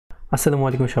আসসালামু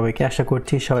আলাইকুম সবাইকে। আশা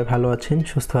করছি সবাই ভালো আছেন,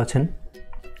 সুস্থ আছেন।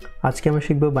 আজকে আমরা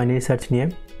শিখব বাইনারি সার্চ নিয়ে।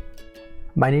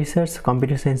 বাইনারি সার্চ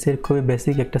কম্পিউটার সায়েন্সের খুবই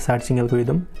বেসিক একটা সার্চিং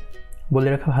অ্যালগরিদম। বলে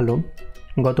রাখা ভালো,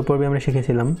 গত পর্বে আমরা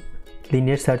শিখেছিলাম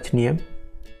লিনিয়ার সার্চ নিয়ে।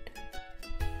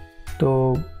 তো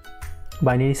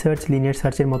বাইনারি সার্চ লিনিয়ার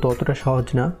সার্চের মতো অতটা সহজ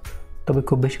না, তবে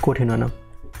খুব বেশি কঠিনও না।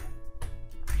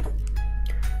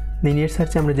 লিনিয়ার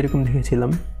সার্চে আমরা যেরকম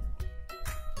দেখেছিলাম,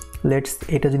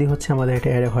 এটা যদি হচ্ছে আমাদের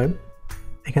একটা অ্যারে হয়,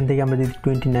 এখান থেকে আমরা যদি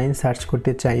 29 সার্চ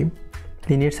করতে চাই,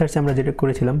 লিনিয়ার সার্চে আমরা যেটা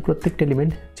করেছিলাম প্রত্যেকটা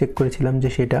এলিমেন্ট চেক করেছিলাম যে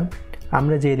সেটা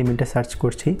আমরা যে এলিমেন্টটা সার্চ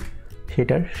করছি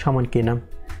সেটার সমান কিনা।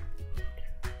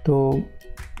 তো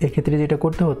এক্ষেত্রে যেটা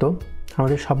করতে হতো,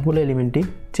 আমাদের সবগুলো এলিমেন্টই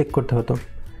চেক করতে হতো।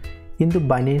 কিন্তু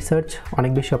বাইনারি সার্চ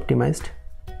অনেক বেশি অপটিমাইজড,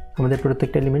 আমাদের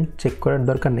প্রত্যেকটা এলিমেন্ট চেক করার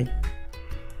দরকার নেই।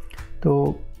 তো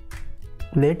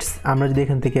আমরা যদি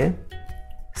এখান থেকে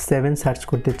 7 সার্চ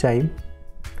করতে চাই,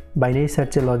 বাইনারি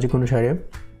সার্চের লজিক অনুসারে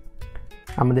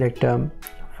আমাদের একটা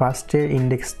ফার্স্টের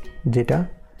ইন্ডেক্স যেটা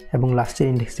এবং লাস্টের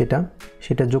ইন্ডেক্স যেটা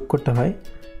সেটা যোগ করতে হয়।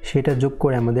 সেটা যোগ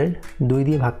করে আমাদের 2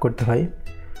 দিয়ে ভাগ করতে হয়।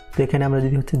 তো এখানে আমরা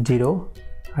যদি হচ্ছে 0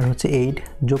 আর হচ্ছে 8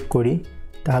 যোগ করি,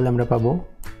 তাহলে আমরা পাবো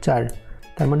 4।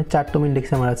 তার মানে 4তম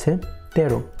ইন্ডেক্সে আমার আছে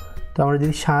 13। তো আমরা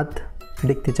যদি 7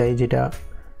 দেখতে চাই, যেটা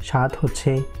 7 হচ্ছে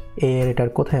এই অ্যারেটার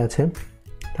কোথায় আছে,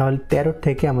 তাহলে 13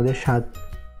 থেকে আমাদের 7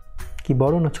 কি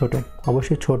বড় না ছোট?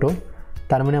 অবশ্যই ছোট।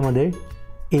 তার মানে আমাদের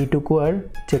এইটুকু আর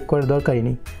চেক করার দরকারই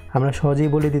নেই। আমরা সহজেই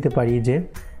বলে দিতে পারি যে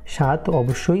 7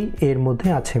 অবশ্যই এর মধ্যে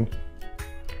আছে।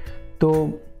 তো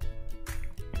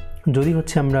যদি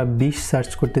হচ্ছে আমরা 20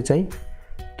 সার্চ করতে চাই,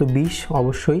 তো 20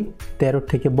 অবশ্যই 13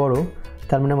 থেকে বড়।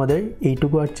 তার মানে আমাদের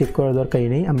এইটুকু আর চেক করার দরকারই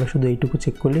নেই, আমরা শুধু এইটুকু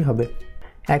চেক করলেই হবে।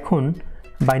 এখন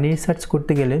বাইনারি সার্চ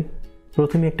করতে গেলে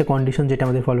প্রথমে একটা কন্ডিশন যেটা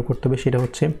আমাদের ফলো করতে হবে, সেটা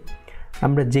হচ্ছে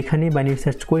আমরা যেখানেই বাইনারি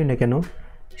সার্চ করি না কেন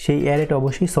সেই অ্যারেটা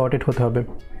অবশ্যই সর্টেড হতে হবে।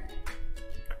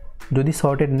 যদি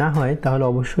সর্টেড না হয়, তাহলে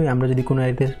অবশ্যই আমরা যদি কোনো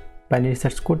অ্যারেতে বাইনারি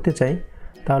সার্চ করতে চাই,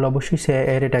 তাহলে অবশ্যই সেই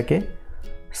অ্যারেটাকে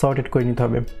সর্টেড করে নিতে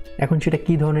হবে। এখন সেটা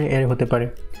কী ধরনের অ্যারে হতে পারে?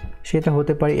 সেটা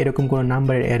হতে পারে এরকম কোনো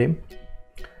নাম্বারের অ্যারে,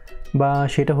 বা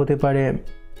সেটা হতে পারে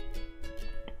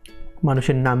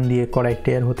মানুষের নাম দিয়ে করা একটা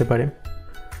অ্যারে হতে পারে।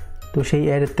 তো সেই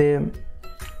অ্যারেতে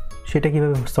সেটা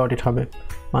কীভাবে সর্টেড হবে?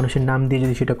 মানুষের নাম দিয়ে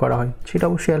যদি সেটা করা হয়, সেটা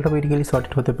অবশ্যই অ্যালফাবেটিক্যালি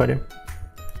সর্টেড হতে পারে।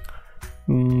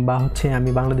 বা হচ্ছে আমি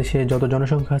বাংলাদেশে যত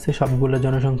জনসংখ্যা আছে সবগুলো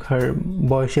জনসংখ্যার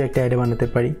বয়সে একটা অ্যারে বানাতে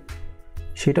পারি,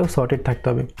 সেটাও সর্টেড থাকতে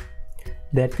হবে।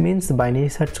 দ্যাট মিন্স বাইনারি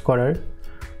সার্চ করার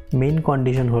মেইন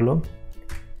কন্ডিশন হলো,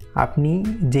 আপনি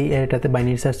যেই অ্যারেটাতে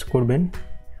বাইনারি সার্চ করবেন,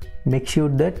 মেক শিওর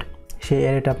দ্যাট সেই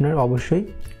অ্যারেটা আপনার অবশ্যই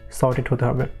সর্টেড হতে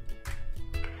হবে।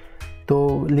 তো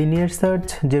লিনিয়ার সার্চ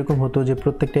যেরকম হতো যে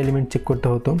প্রত্যেকটা এলিমেন্ট চেক করতে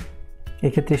হতো,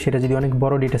 এক্ষেত্রে সেটা যদি অনেক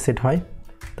বড় ডেটা সেট হয়,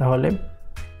 তাহলে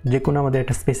যে কোনো আমাদের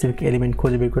একটা স্পেসিফিক এলিমেন্ট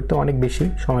খুঁজে বের করতে অনেক বেশি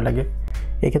সময় লাগে।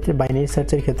 এক্ষেত্রে বাইনারি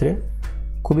সার্চের ক্ষেত্রে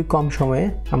খুবই কম সময়ে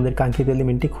আমাদের কাঙ্ক্ষিত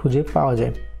এলিমেন্টটি খুঁজে পাওয়া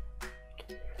যায়।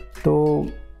 তো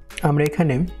আমরা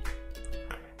এখানে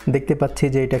দেখতে পাচ্ছি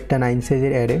যে এটা একটা 9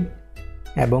 সাইজের অ্যারে,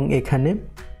 এবং এখানে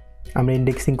আমরা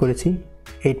ইন্ডেক্সিং করেছি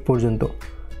 8 পর্যন্ত।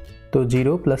 তো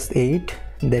 0 + 8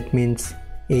 that means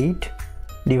 8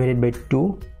 divided by 2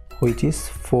 which is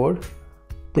 4।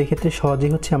 তো এক্ষেত্রে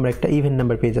সহজেই হচ্ছে আমরা একটা ইভেন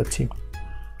নাম্বার পেয়ে যাচ্ছি।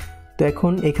 তো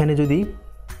এখন এখানে যদি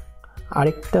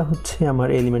আরেকটা হচ্ছে আমার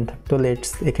এলিমেন্ট থাকতো,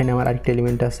 এখানে আমার আরেকটা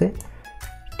এলিমেন্ট আছে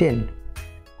 10,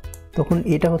 তখন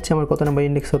এটা হচ্ছে আমার কত নাম্বার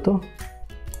ইন্ডেক্স হতো?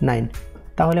 9।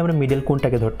 তাহলে আমরা মিডল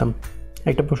কোনটাকে ধরতাম?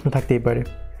 একটা প্রশ্ন থাকতেই পারে।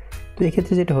 তো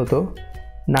এক্ষেত্রে যেটা হতো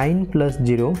 9 +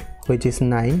 0 which is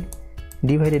 9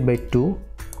 divided by 2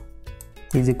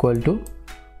 is equal to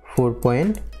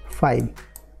 4.5।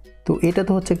 তো এটা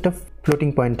তো হচ্ছে একটা ফ্লোটিং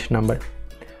পয়েন্ট নাম্বার।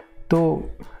 তো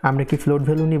আমরা কি ফ্লোট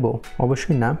ভ্যালু নিব?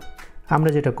 অবশ্যই না। আমরা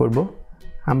যেটা করব,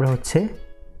 আমরা হচ্ছে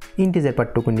ইন্টিজার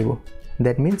পার্টটুকু নিব,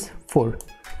 দ্যাট মিন্স 4।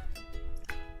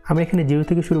 আমরা এখানে 0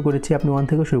 থেকে শুরু করেছি, আপনি 1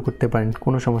 থেকেও শুরু করতে পারেন,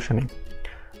 কোনো সমস্যা নেই।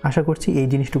 আশা করছি এই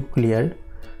জিনিসটুকু ক্লিয়ার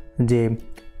যে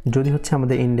যদি হচ্ছে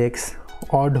আমাদের ইন্ডেক্স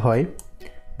অড হয়,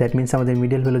 দ্যাট মিন্স আমাদের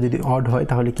মিডল ভ্যালু যদি অড হয়,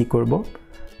 তাহলে কি করব?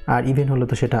 আর ইভেন হলো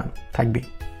তো সেটা থাকবে।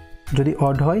 যদি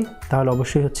অড হয়, তাহলে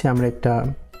অবশ্যই হচ্ছে আমরা একটা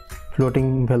ফ্লোটিং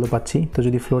ভ্যালু পাচ্ছি। তো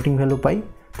যদি ফ্লোটিং ভ্যালু পাই,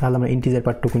 তাহলে আমরা ইন্টিজার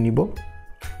পার্টটুকু নিব।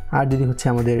 আর যদি হচ্ছে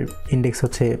আমাদের ইন্ডেক্স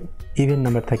হচ্ছে ইভেন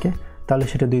নাম্বার থাকে, তাহলে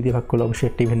সেটা 2 দিয়ে ভাগ করলে অবশ্যই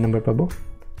একটা ইভেন নাম্বার পাবো,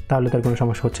 তাহলে তার কোনো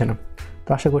সমস্যা হচ্ছে না। তো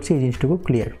আশা করছি এই জিনিসটুকু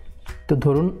ক্লিয়ার। তো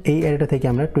ধরুন এই অ্যারেটা থেকে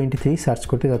আমরা 23 সার্চ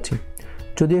করতে যাচ্ছি,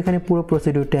 যদিও এখানে পুরো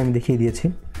প্রসিডিউরটা আমি দেখিয়ে দিয়েছি।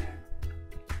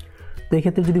 তো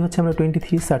এক্ষেত্রে যদি হচ্ছে আমরা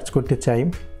 23 সার্চ করতে চাই,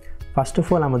 ফার্স্ট অফ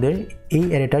অল আমাদের এই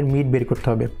অ্যারেটার মিড বের করতে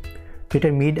হবে। তো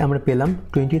এটার মিড আমরা পেলাম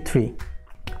 23।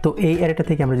 তো এই অ্যারেটা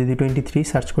থেকে আমরা যদি 23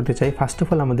 সার্চ করতে চাই, ফার্স্ট অফ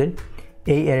অল আমাদের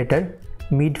এই অ্যারেটার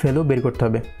মিড ভ্যালু বের করতে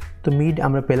হবে। তো মিড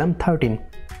আমরা পেলাম 13।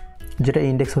 যেটা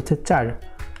ইন্ডেক্স হচ্ছে 4।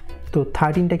 তো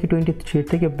 13টা কি 23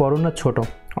 থেকে বড় না ছোট?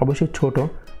 অবশ্যই ছোট।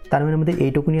 তার মানে আমাদের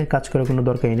এইটুকু নিয়ে কাজ করার কোনো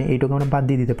দরকারই নেই, এইটুকু আমরা বাদ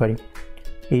দিয়ে দিতে পারি,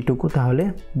 এইটুকু তাহলে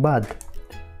বাদ।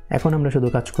 এখন আমরা শুধু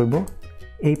কাজ করব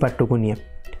এই পার্টটুকু নিয়ে।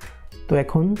 তো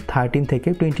এখন 13 থেকে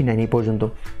 29 এই পর্যন্ত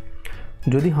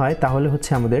যদি হয় তাহলে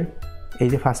হচ্ছে আমাদের এই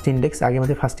যে ফার্স্ট ইন্ডেক্স, আগে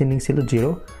আমাদের ফার্স্ট ইন্ডেক্স ছিল 0,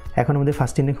 এখন আমাদের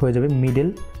ফার্স্ট ইন্ডেক্স হয়ে যাবে মিডল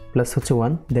প্লাস হচ্ছে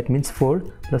 1, দ্যাট মিনস 4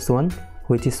 + 1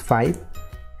 হুইচ ইজ 5,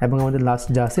 এবং আমাদের লাস্ট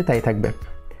যা আছে তাই থাকবে।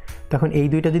 তখন এই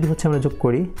দুইটা যদি হচ্ছে আমরা যোগ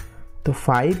করি, তো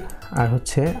 5 আর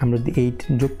হচ্ছে আমরা যদি 8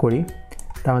 যোগ করি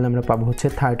তাহলে আমরা পাবো হচ্ছে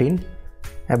 13,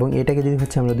 এবং এটাকে যদি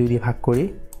হচ্ছে আমরা 2 দিয়ে ভাগ করি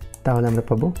তাহলে আমরা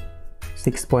পাবো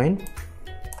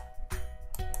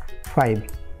 6.5।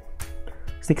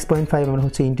 6.5 আমরা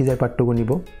হচ্ছে ইন্টিজার পার্টটুকু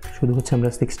নিব, শুধু হচ্ছে আমরা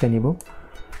 6টা নিব।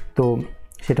 তো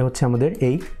সেটা হচ্ছে আমাদের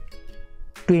এই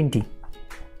 20।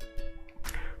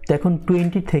 তো এখন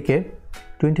 20 থেকে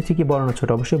 23 কি বড় না ছোট?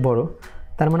 অবশ্যই বড়।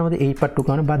 তার মানে আমাদের এই পার্টটুকু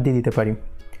আমরা বাদ দিয়ে দিতে পারি।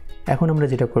 এখন আমরা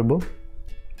যেটা করব,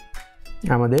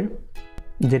 আমাদের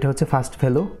যেটা হচ্ছে ফার্স্ট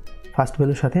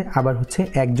ভ্যালুর সাথে আবার হচ্ছে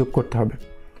 1 যোগ করতে হবে।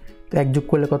 তো 1 যোগ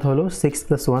করলে কত হলো? 6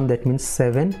 + 1 দ্যাট মিনস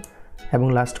 7, এবং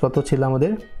লাস্ট কত ছিল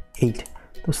আমাদের? 8।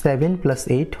 তো 7 +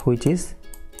 8 হুইচ ইজ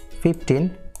 15,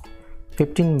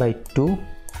 15/2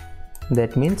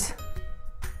 দ্যাট মিনস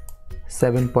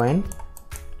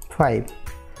 7.5।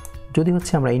 যদি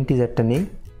হচ্ছে আমরা ইন্টিজারটা নিই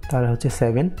তাহলে হচ্ছে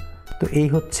 7। তো এই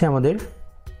হচ্ছে আমাদের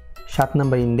 7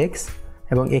 নাম্বার ইন্ডেক্স,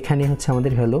 এবং এখানে হচ্ছে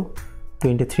আমাদের ভ্যালু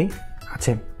 23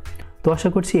 আছে। তো আশা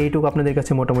করছি এইটুকু আপনাদের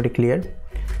কাছে মোটামুটি ক্লিয়ার।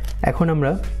 এখন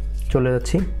আমরা চলে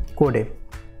যাচ্ছি কোডে।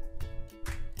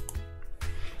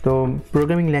 তো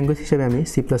প্রোগ্রামিং ল্যাঙ্গুয়েজ হিসেবে আমি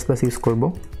C++ ইউজ করব।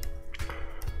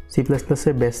 C++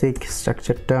 এর বেসিক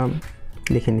স্ট্রাকচারটা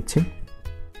লিখে নিচ্ছি।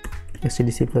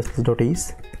 stdc++.is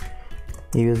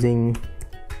using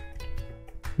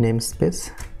namespace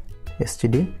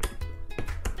std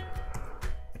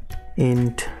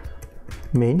int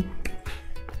main।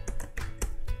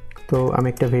 তো আমি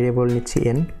একটা ভেরিয়েবল নিচ্ছি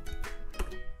n।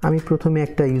 আমি প্রথমে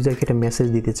একটা ইউজারকে একটা মেসেজ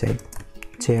দিতে চাই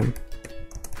যে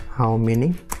how many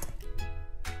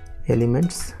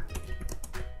elements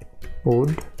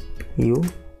would you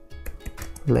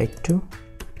like to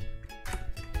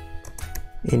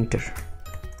enter।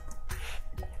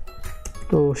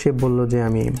 তো সে বলল যে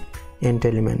আমি n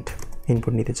এলিমেন্ট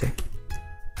ইনপুট নিতে চাই।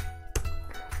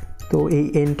 তো এই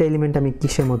n এলিমেন্ট আমি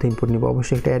কিসের মধ্যে ইনপুট নিব?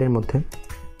 অবশ্যই একটা অ্যারের মধ্যে।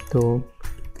 তো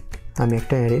আমি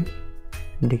একটা অ্যারে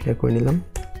ডিক্লেয়ার করে নিলাম।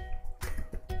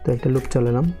 তো একটা loop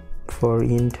চালালাম for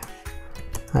int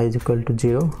I is equal to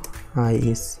 0, I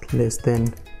is less than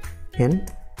n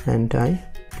and I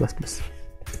plus plus।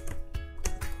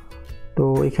 তো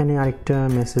এখানে আরেকটা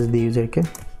মেসেজ দিই ইউজারকে,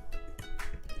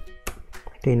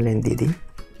 একটা ইনলাইন দিয়ে দিই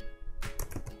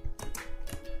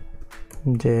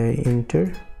যে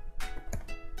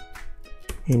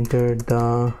enter the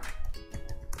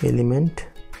element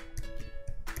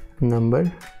number,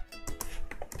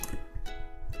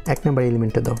 1 number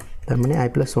এলিমেন্টটা দাও, তার মানে I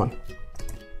plus 1।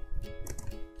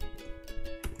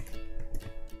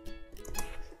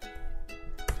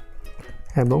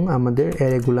 এবং আমাদের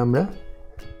অ্যারেগুলো আমরা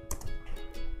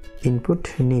ইনপুট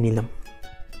নিয়ে নিলাম।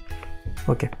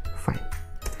 Okay fine.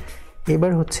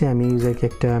 এবার হচ্ছে আমি ইউজারকে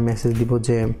একটা মেসেজ দিব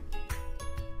যে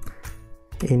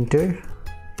enter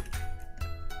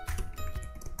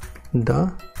the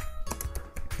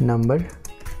number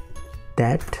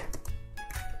that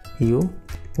you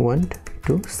want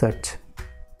to search।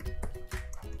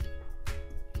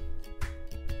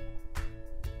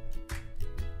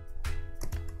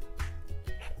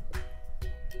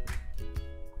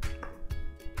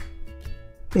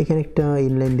 এখানে একটা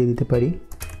ইনলাইন দিয়ে দিতে পারি।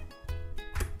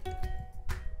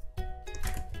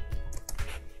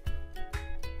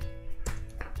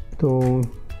 তো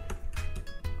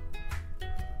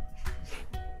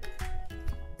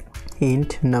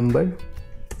int number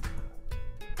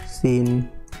scene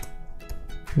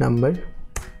number।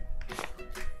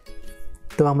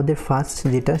 তো আমাদের ফার্স্ট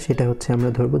যেটা সেটা হচ্ছে আমরা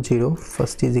ধরবো 0,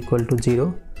 ফার্স্ট ইজ ইকুয়াল টু 0,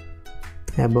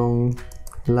 এবং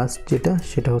লাস্ট যেটা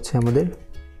সেটা হচ্ছে আমাদের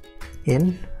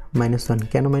n-1।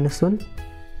 কেন -1?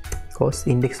 কজ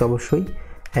ইন্ডেক্স অবশ্যই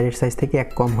অ্যারের সাইজ থেকে 1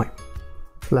 কম হয়,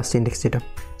 লাস্ট ইন্ডেক্স যেটা।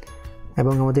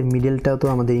 এবং আমাদের মিডলটাও তো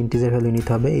আমাদের ইন্টিজার ভ্যালু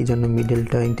নিতে হবে, এই জন্য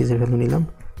মিডলটা ইন্টিজার ভ্যালু নিলাম,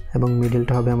 এবং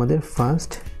মিডলটা হবে আমাদের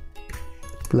first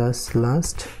plus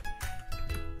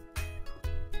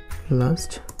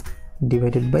last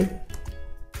divided by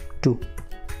 2।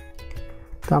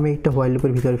 তো আমি একটা হোয়াইল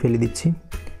লুপের ভিতরে ফেলে দিচ্ছি।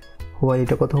 হোয়াইল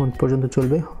এটা কতক্ষণ পর্যন্ত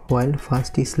চলবে? While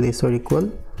first is less or equal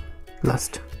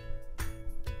last.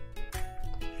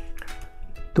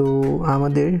 তো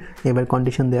আমাদের এবার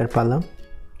কন্ডিশন দেওয়ার পালা।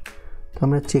 তো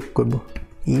আমরা চেক করব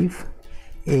ইফ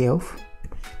a of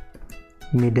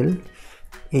middle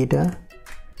এটা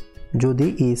যদি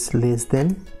is less than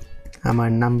আমার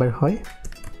নাম্বার হয়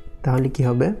তাহলে কি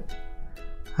হবে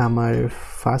আমার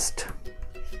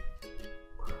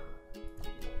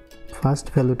ফার্স্ট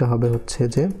ভ্যালুটা হবে হচ্ছে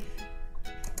যে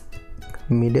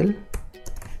middle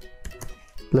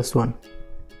plus 1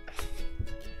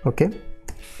 okay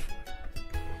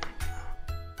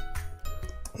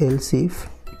else if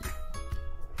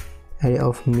array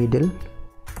of middle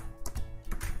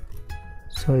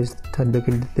sorry third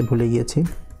bracket দিতে ভুলে গিয়েছি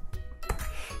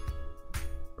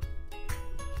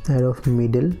array of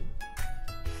middle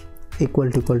equal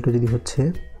to যদি হচ্ছে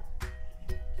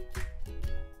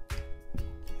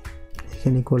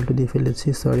এখানে ইকুয়াল টু দিয়ে ফেলেছি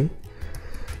সরি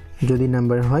যদি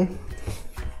নাম্বার হয়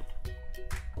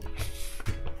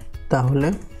তাহলে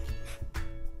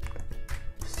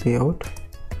cout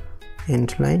end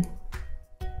line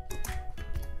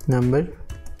number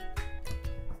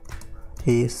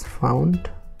is found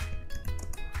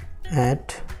at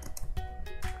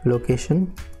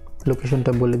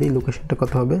লোকেশনটা বলে দিই লোকেশনটা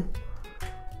কত হবে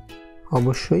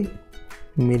অবশ্যই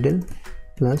মিডল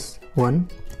প্লাস 1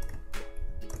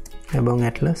 এবং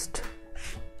at last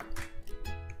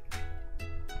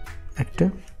একটা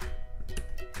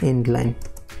end line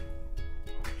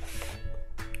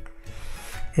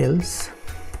else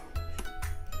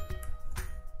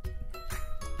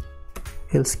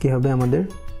কি হবে আমাদের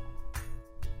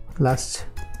লাস্ট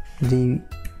যে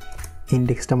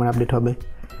ইন্ডেক্সটা আমার আপডেট হবে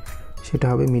সেটা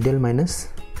হবে মিডল মাইনাস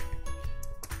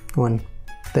 1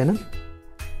 তাই না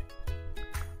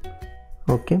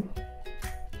ওকে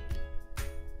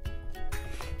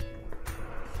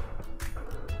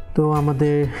তো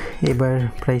আমাদের এবার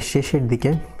প্রায় শেষের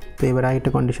দিকে তো এবার আরেকটা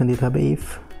কন্ডিশন দিতে হবে ইফ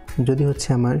যদি হচ্ছে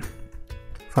আমার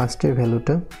ফার্স্টের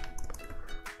ভ্যালুটা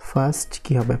ফার্স্ট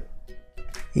কি হবে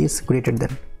is greater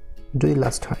than যদি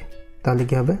লাস্ট হয় তাহলে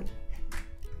কি হবে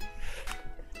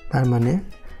তার মানে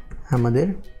আমাদের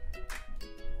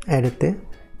অ্যারেতে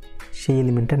সেই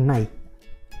এলিমেন্টটা নাই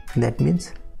দ্যাট মিন্স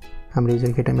আমরা এই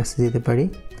জায়গায় একটা মেসেজ দিতে পারি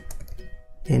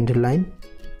end line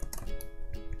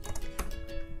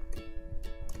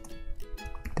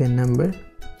the number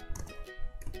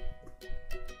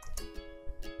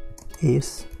is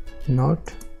not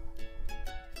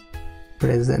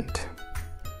present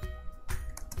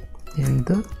in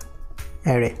the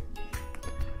array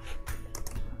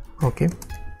okay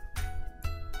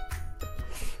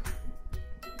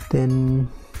then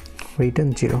return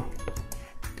 0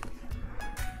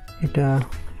 এটা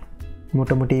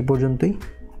মোটামুটি এই পর্যন্তই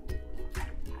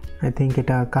আই থিঙ্ক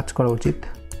এটা কাজ করা উচিত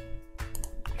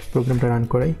প্রোগ্রামটা রান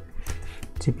করাই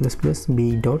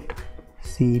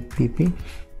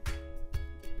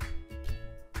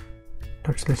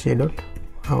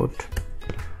g++b.cpp.a.out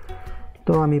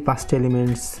তো আমি 5টা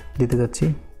এলিমেন্টস দিতে যাচ্ছি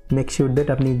মেক শিওর দ্যাট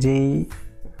আপনি যেই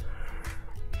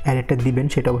অ্যারেটা দিবেন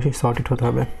সেটা অবশ্যই সর্টেড হতে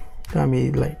হবে তো আমি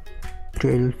লাইক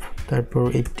 12 তারপর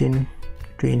 18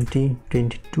 20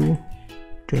 22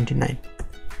 29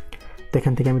 তো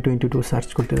এখান থেকে আমি 22 সার্চ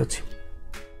করতে যাচ্ছি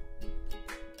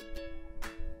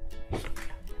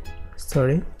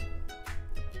sorry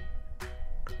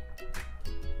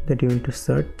that you want to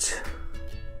search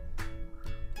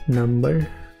number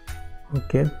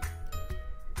okay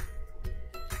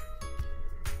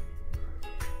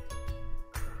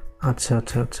আচ্ছা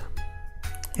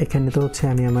এখানে তো হচ্ছে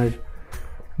আমি আমার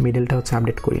মিডলটা হচ্ছে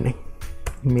আপডেট করি নাই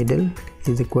middle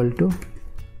is equal to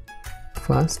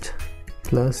first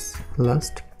plus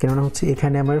last কেননা হচ্ছে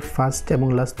এখানে আমার ফার্স্ট এবং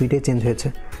লাস্ট দুইটাই চেঞ্জ হয়েছে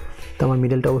তো আমার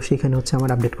মিডলটা অবশ্যই এখানে হচ্ছে আমার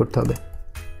আপডেট করতে হবে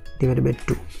ডিভাইডেড বাই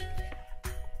 2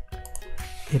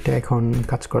 এটা এখন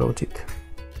কাজ করা উচিত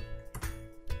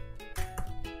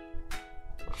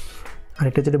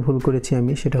আরেকটা যেটা ভুল করেছি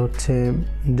আমি সেটা হচ্ছে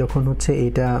যখন হচ্ছে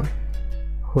এটা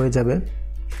হয়ে যাবে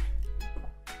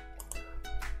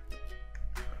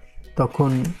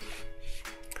তখন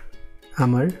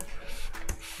আমার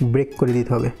ব্রেক করে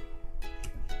দিতে হবে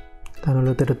তাহলে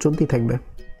তো এটা চলতেই থাকবে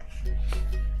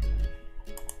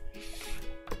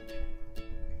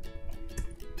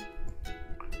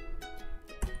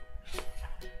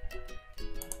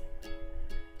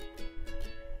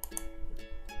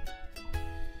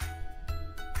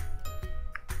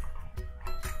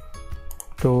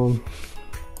তো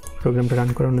প্রোগ্রামটা রান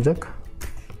করানো যাক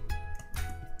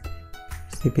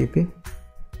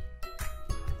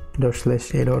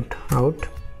cpp.a.out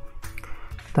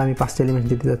তো আমি 5টা এলিমেন্ট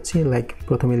দিতে যাচ্ছি লাইক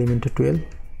প্রথম এলিমেন্টে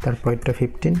 12 তারপরটা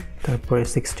 15 তারপরে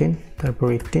 16 তারপর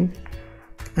 18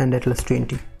 অ্যান্ড অ্যাট লাস্ট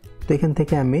 20 তো এখান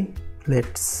থেকে আমি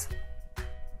লেটস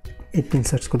 18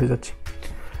 সার্চ করতে যাচ্ছি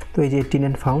তো এই যে 18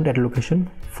 অ্যান্ড ফাউন্ড অ্যাট লোকেশন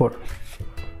 4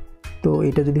 তো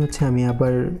এটা যদি হচ্ছে আমি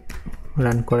আবার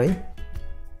রান করাই।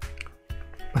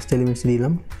 5টা এলিমেন্টস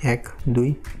দিলাম, 1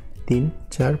 2 3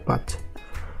 4 5।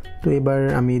 তো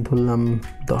এবার আমি ধরলাম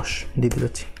 10 দিতে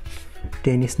যাচ্ছি।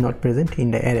 10 is not present in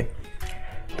the array।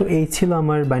 তো এই ছিল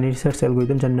আমার বাইনারি সার্চ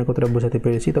অ্যালগরিদম। জানি না কতটা বোঝাতে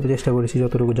পেরেছি, তবে চেষ্টা করেছি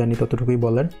যতটুকু জানি ততটুকুই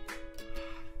বলার।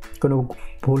 কোনো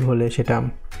ভুল হলে সেটা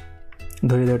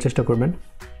ধরে দেওয়ার চেষ্টা করবেন।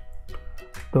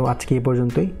 তো আজকে এই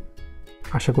পর্যন্তই,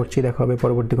 আশা করছি দেখা হবে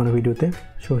পরবর্তী কোনো ভিডিওতে।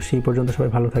 সো সেই পর্যন্ত সবাই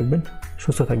ভালো থাকবেন,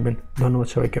 সুস্থ থাকবেন। ধন্যবাদ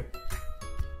সবাইকে।